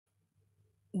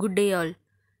Good day all.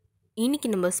 இன்னைக்கு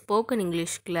நம்ம spoken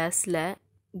English கிளாஸில்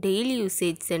டெய்லி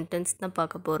யூசேஜ் சென்டென்ஸ் தான்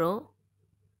பார்க்க போகிறோம்.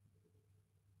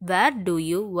 வேர் டு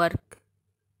யூ ஒர்க்?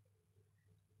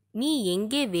 நீ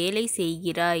எங்கே வேலை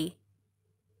செய்கிறாய்?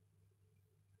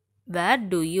 வேர்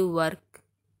டு யூ ஒர்க்?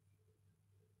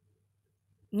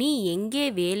 நீ எங்கே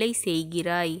வேலை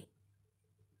செய்கிறாய்?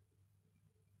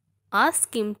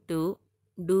 Ask him to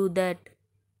do that.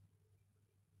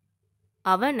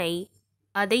 அவனை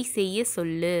அதை செய்ய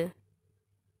சொல்லு.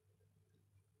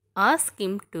 Ask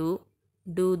him to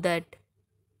do that.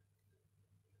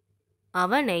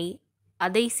 அவனை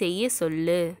அதை செய்ய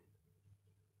சொல்லு.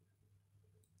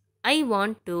 I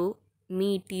want to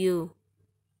meet you.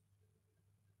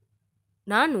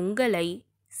 நான் உங்களை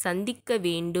சந்திக்க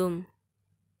வேண்டும்.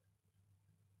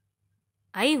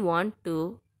 I want to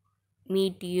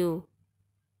meet you.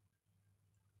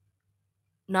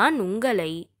 நான்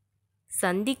உங்களை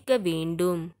சந்திக்க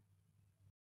வேண்டும்.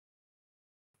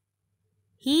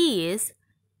 He is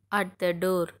at the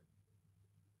door.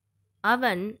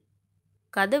 அவன்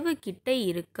கதவு கிட்ட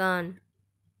இருக்கான்.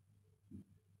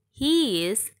 He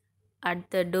is at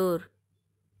the door.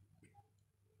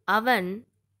 அவன்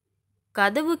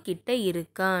கதவு கிட்ட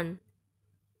இருக்கான்.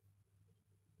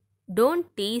 Don't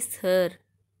tease her.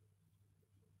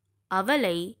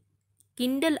 அவளை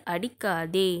கிண்டல்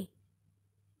அடிக்காதே.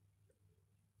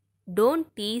 Don't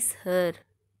tease her.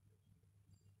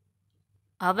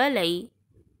 அவளை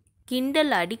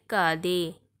கிண்டல் அடிக்காதே.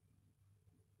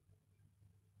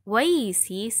 Why is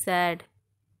he sad?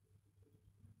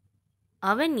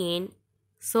 அவன் ஏன்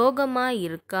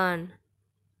சோகமாயிருக்கான்?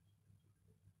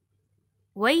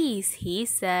 Why is he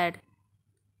sad?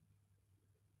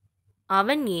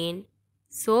 அவன் ஏன்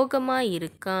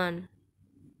சோகமாயிருக்கான்?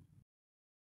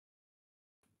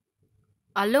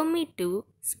 Allow me to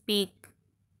speak.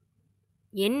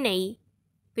 என்னை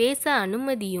பேச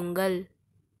அனுமதியுங்கள்.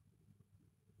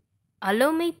 Allow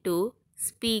me to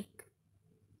speak.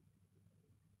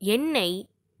 என்னை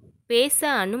பேச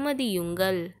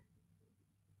அனுமதியுங்கள்.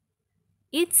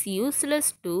 It's useless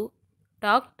to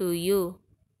talk to you.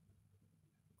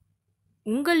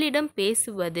 உங்களிடம்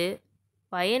பேசுவது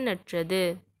பயனற்றது.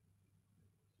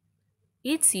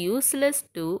 It's useless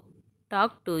to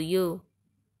talk to you.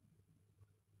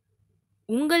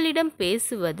 உங்களிடம்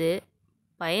பேசுவது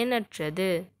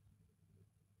பயனற்றது.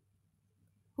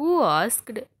 Who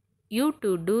asked you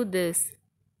to do this?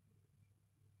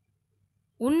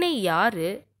 உன்னை யாரு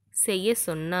செய்ய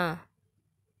சொன்னா?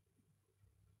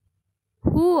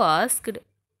 Who asked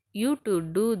you to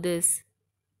do this?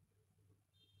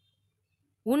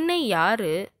 உன்னை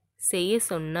யாரு செய்ய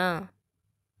சொன்னா?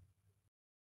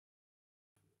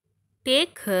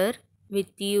 Take her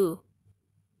with you.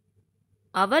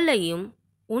 அவளையும்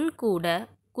உன் கூட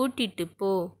கூட்டிட்டு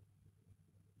போ.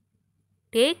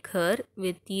 Take her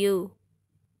with you.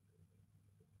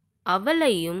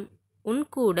 அவளையும் உன்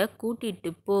கூட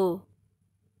கூட்டிட்டு போ.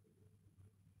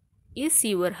 Is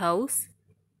your house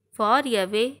far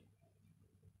away?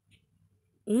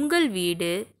 உங்கள்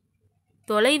வீடு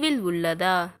தொலைவில்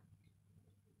உள்ளதா?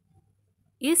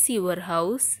 Is your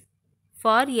house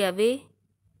far away?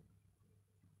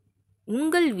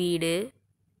 உங்கள் வீடு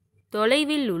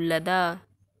தொலைவில் உள்ளதா?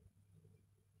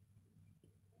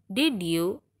 Did you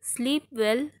sleep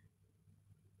well?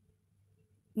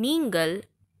 நீங்கள்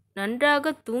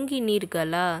நன்றாக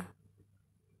தூங்கினீர்களா?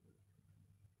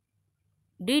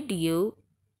 Did you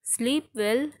sleep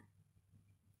well?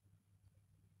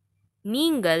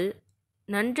 நீங்கள்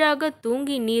நன்றாக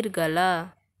தூங்கினீர்களா?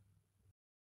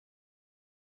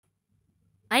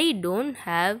 I don't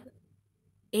have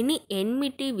any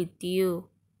enmity with you.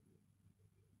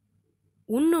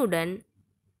 உன்னுடன்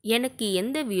எனக்கு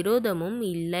எந்த விரோதமும்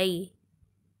இல்லை.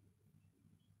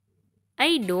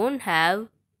 I don't have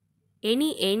any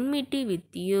enmity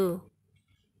with you.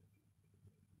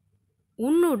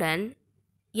 உன்னுடன்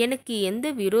எனக்கு எந்த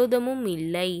விரோதமும்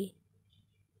இல்லை.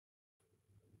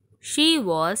 She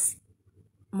was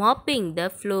mopping the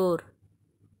floor.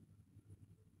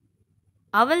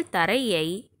 அவள் தரையை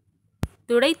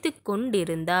துடைத்துக்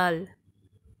கொண்டிருந்தாள்.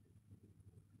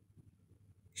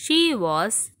 She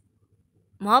was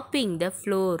mopping the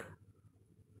floor.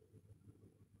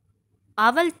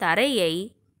 அவள் தரையை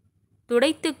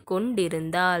துடைத்துக்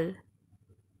கொண்டிருந்தாள்.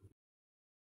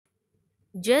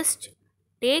 Just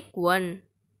take one.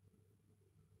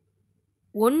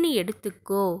 ஒன்னு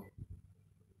எடுத்துக்கோ.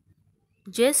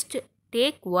 Just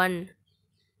take one.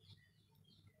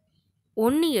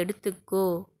 ஒன்னு எடுத்துக்கோ.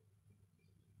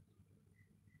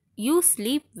 You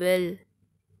sleep well.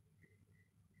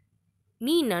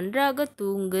 நீ நன்றாக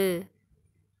தூங்கு.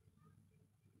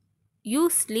 You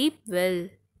sleep well.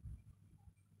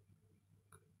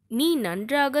 நீ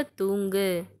நன்றாக தூங்கு.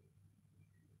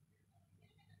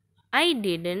 I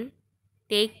didn't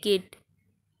take it.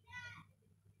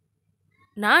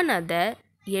 நான் அதை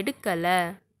எடுக்கல.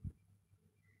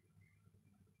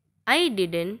 I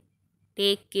didn't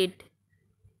take it.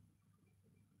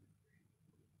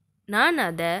 நான்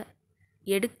அதை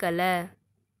எடுக்கல.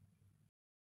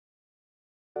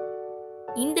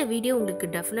 இந்த வீடியோ உங்களுக்கு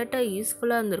டெஃபினட்டாக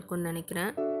யூஸ்ஃபுல்லாக இருந்திருக்கும்னு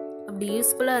நினைக்கிறேன். அப்படி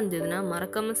யூஸ்ஃபுல்லாக இருந்ததுன்னா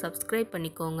மறக்காமல் சப்ஸ்கிரைப்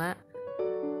பண்ணிக்கோங்க.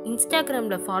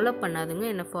 இன்ஸ்டாகிராமில் ஃபாலோ பண்ணாதுங்க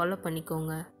என்னை ஃபாலோ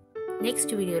பண்ணிக்கோங்க.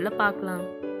 நெக்ஸ்ட் வீடியோவில் பார்க்கலாம்.